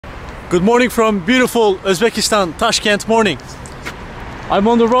Good morning from beautiful Uzbekistan, Tashkent morning. I'm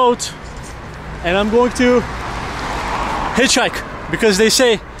on the road and I'm going to hitchhike because they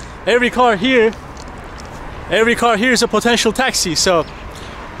say every car here is a potential taxi. So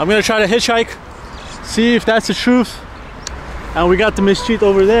I'm gonna try to hitchhike, see if that's the truth. And we got the masjid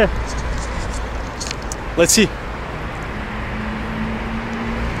over there. Let's see.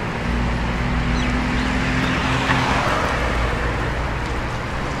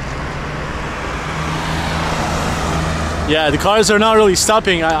 Yeah, the cars are not really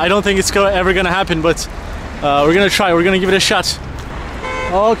stopping. I don't think it's ever gonna happen, but we're gonna try. We're gonna give it a shot.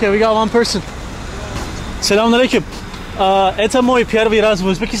 Okay, we got one person. Assalamualaikum. Это мой первый раз в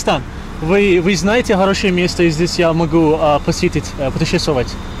Узбекистан. Вы знаете хорошее место, и здесь я могу посетить,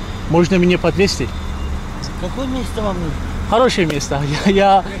 путешествовать. Можно меня подвезти? Какое место вам нужно? Хорошее место.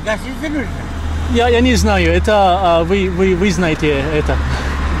 Я не знаю. Это вы знаете это.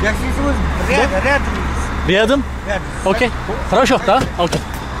 Рядом. Рядом? Окей. Хорошо, да? Окей.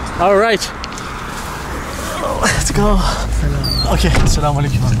 All right. Let's go. Окей. Ассаламу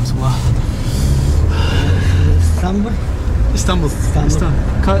алейкум. Стамбул.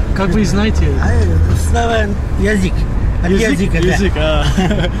 Как вы знаете? Слова язык. Язык.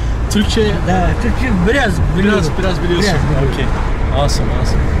 Türkçe. Да, Türkçe biraz biliyorsun. Okey. Awesome.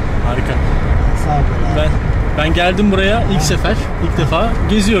 Harika. Sağ ol. Ben geldim buraya ilk defa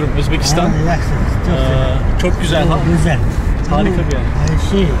geziyorum Özbekistan. Çok güzel. Güzel. Harika bir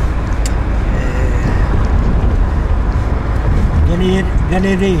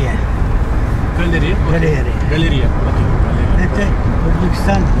yer. Galeriye. Это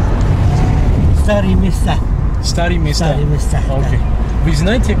Uzbekistan старые места. Старые места. Okay. Вы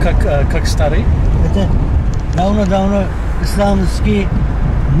знаете, как старые? Это давно исламский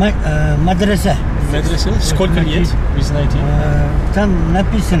медресе. Сколько лет, вы знаете? Там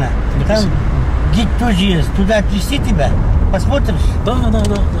написано. Там гид тоже есть. Туда отвезти тебя. Посмотришь? Да.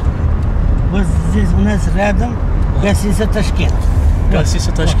 Вот здесь у нас рядом гостиница Ташкент.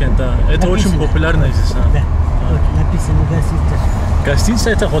 Гостиница Ташкент, да. Это очень популярно здесь. Да. Вот написано гостиница Ташкент. Гостиница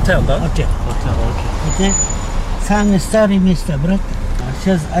это хотел, да? Окей. Это самые старые места, брат.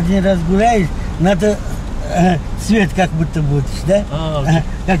 Сейчас один раз гуляешь, надо свет как будто будешь, да?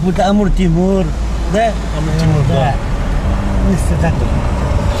 Как будто Амур-Тимур, да? Амур-Тимур, да. Место такое.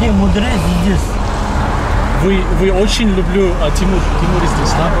 Все мудрые здесь. Вы очень люблю Тимур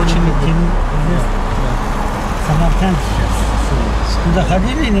здесь, да? Очень люблю. Тимур здесь. Самарканд сейчас. Туда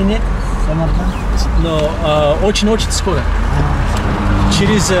ходили или нет? Самарканд? Но очень скоро.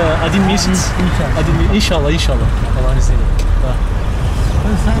 Через один месяц. Иншаллах. Аллах изменит. Да.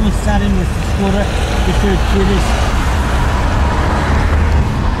 Самый старый место. Скоро еще через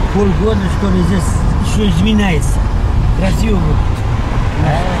полгода, что ли, здесь еще изменяется. Красиво будет.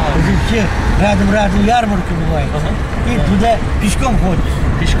 Все рядом ярмарка бывает. И туда пешком ходишь.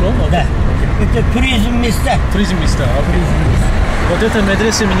 Пешком? Да. Это туризм места. Вот это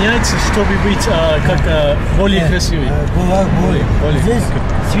медресе меняется, чтобы быть более красивой. Более. Здесь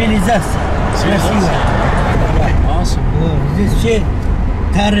цивилизация. Красивая. Здесь все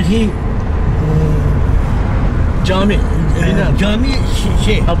тарихи. Cami. Cami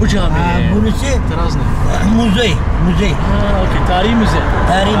şey. Bu cami. Burası Terazne. Müze. Okey. Tarihi müze.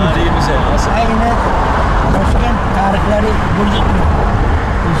 Aynen. Başkan tarihleri bulduk mu?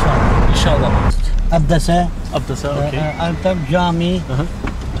 İnşallah. Abdasa, okey. Там cami.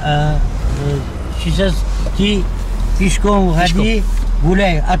 Сейчас ты пешком ходи,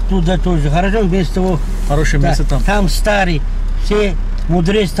 гуляй оттуда тоже. Хорошо, вместо того. Хорошее место там. Там старый, все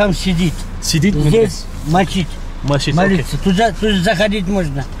мудрец там сидит. Здесь мочить. Молиться. Туда заходить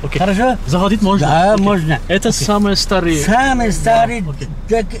можно. Хорошо? Заходить можно? Да, можно. Это самые старые. Самые старые.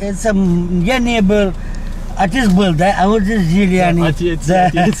 Так, я не был. Отец был, да? А вот здесь жили они. Отец, да.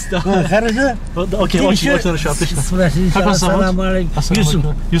 Хорошо? Окей, очень хорошо. Отлично. Как вас зовут?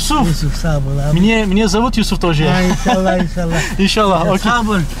 Юсуф. Меня зовут Юсуф тоже. Иншаллах. Окей.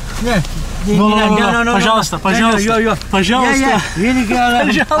 Пожалуйста.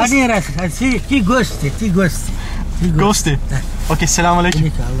 Один раз. Ты гости. Гости? Окей, салам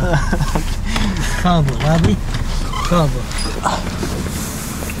алейкум. Кабул.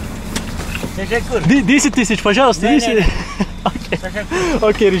 10 тысяч, пожалуйста.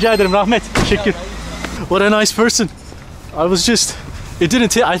 Окей, rica ederim. Rahmet. Teşekkür. What a nice person. I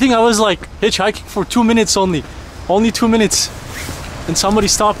think I was like hitchhiking for 2 minutes only 2 minutes, and somebody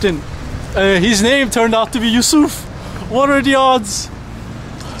stopped and his name turned out to be Yusuf. What are the odds?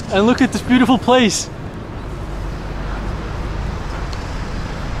 And look at this beautiful place.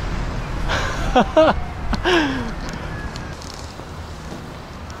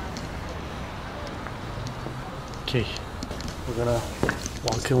 Okay, we're gonna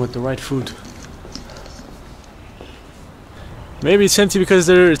walk in with the right food. Maybe it's empty because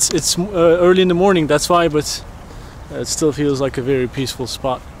it's early in the morning, that's why, but it still feels like a very peaceful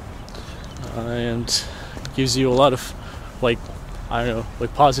spot. And gives you a lot of, like, I don't know,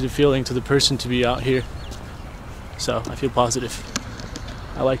 like positive feeling to the person to be out here. So I feel positive.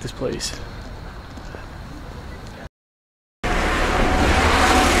 I like this place.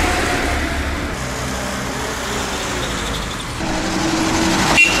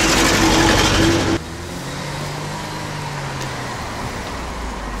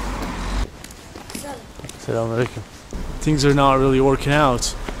 Selamünaleyküm. Things are not really working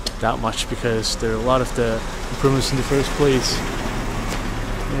out that much because there are a lot of the improvements in the first place,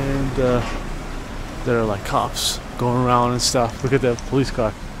 and there are like cops going around and stuff. Look at that police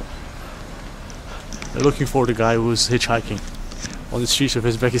car. They're looking for the guy who was hitchhiking on the streets of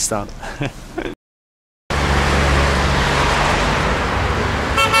Uzbekistan.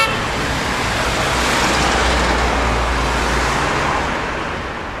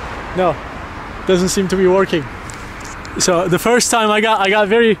 No, doesn't seem to be working. So the first time I got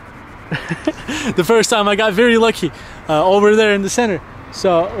very the first time I got very lucky over there in the center.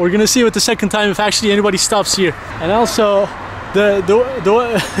 So we're gonna see with the second time if actually anybody stops here. And also the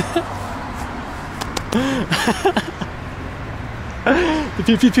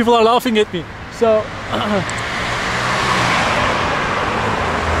people are laughing at me. So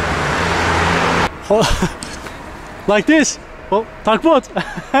like this. Well, так вот.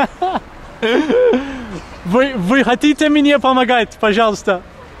 Вы хотите мне помогать, пожалуйста?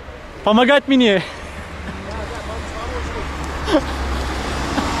 Помогать мне.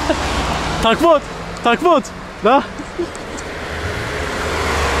 Так вот, да?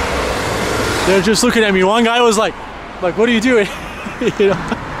 They're just looking at me. One guy was like, what are you doing? You know?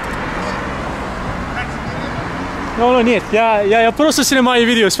 No, нет, я просто снимаю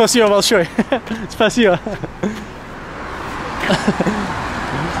видео. Спасибо большое. Спасибо.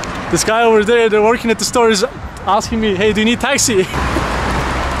 This guy over there, they're working at the store, is asking me, hey, do you need taxi?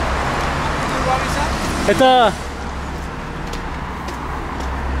 Это...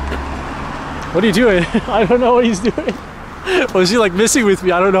 What are you doing? I don't know what he's doing. Was he like messing with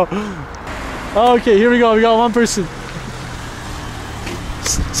me? I don't know. Okay, here we go. We got one person.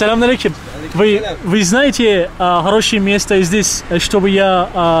 Selamünaleyküm. Вы знаете хорошее место здесь, чтобы я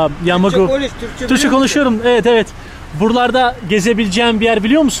могу... Türkçe konuşuyorum. Evet. Buralarda gezebileceğim bir yer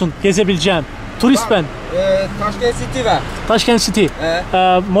biliyor musun? Gezebileceğim. Turist ben. Tashkent City var. Tashkent City.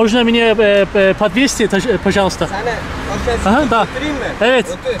 Можно мне подвезти, пожалуйста? Sana Tashkent City götüreyim mi?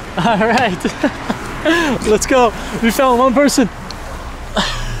 Evet. Alright. Let's go. We found one person.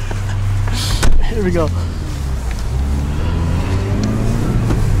 Here we go.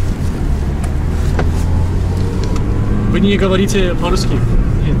 Вы не говорите по-русски?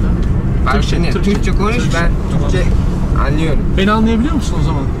 Нет, да? Türkçe konuş, ben Türkçe anlıyorum. Beni anlayabiliyor musun o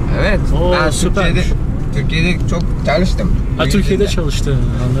zaman? Evet. Oo, ben süpermiş. Türkiye'de çok çalıştım. Ha, Türkiye'de çalıştın.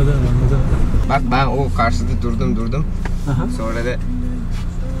 Anladım. Bak ben o karşıda durdum. Aha. Sonra da...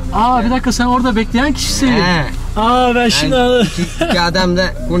 Aa, bir dakika, sen orada bekleyen kişisin. He. Aa, ben şimdi anladım. İki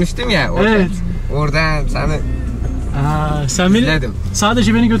adamla konuştum ya. Orada, evet. Oradan sana... Sen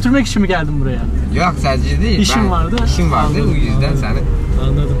sadece beni götürmek için mi geldin buraya? Yok, sadece değil. İşim vardı. İşim vardı, o yüzden sana...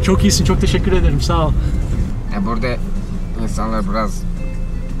 Anladım. Çok iyisin, çok teşekkür ederim. Sağ ol. Ya burada insanlar biraz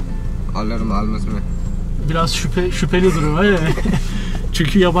almaz mı? Biraz şüpheli durum öyle mi?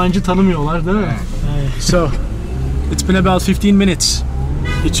 Çünkü yabancı tanımıyorlar değil mi? Evet. So, it's been about 15 minutes.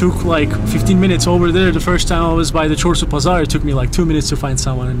 It took like 15 minutes over there. The first time I was by the Chorsu Pazar, it took me like 2 minutes to find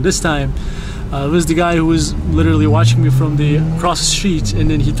someone. And this time, it was the guy who was literally watching me from across the street, and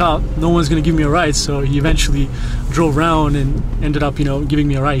then he thought no one's gonna give me a ride, so he eventually drove around and ended up, giving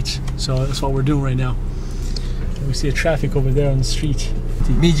me a ride. So that's what we're doing right now. And we see a traffic over there on the street.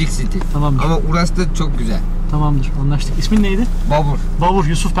 Magic City. Tamamdır. Ama burası da çok güzel. Tamamdır, anlaştık. İsmin neydi? Babur,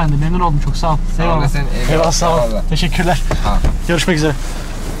 Yusuf ben de. Memnun oldum, çok sağ ol. Sağ olasın. Eyvallah, sağ ol. Teşekkürler. Ha. Görüşmek üzere.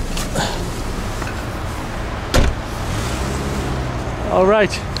 All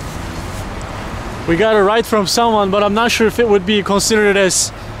right. We got a ride from someone, but I'm not sure if it would be considered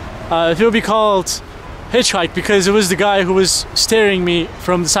as, if it would be called hitchhike, because it was the guy who was staring me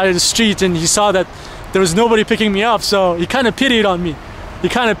from the side of the street, and he saw that there was nobody picking me up, so he kind of pitied on me.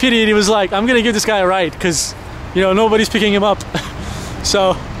 He was like, I'm gonna give this guy a ride, because, nobody's picking him up.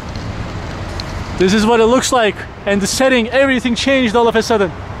 So, this is what it looks like, and the setting, everything changed all of a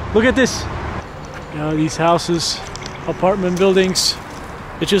sudden. Look at this. These houses, apartment buildings,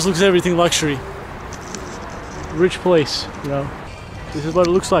 it just looks everything luxury. Rich place, This is what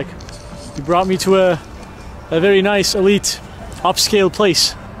it looks like. He brought me to a very nice, elite, upscale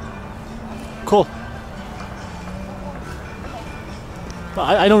place. Cool.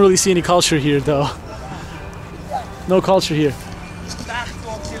 I don't really see any culture here though. No culture here.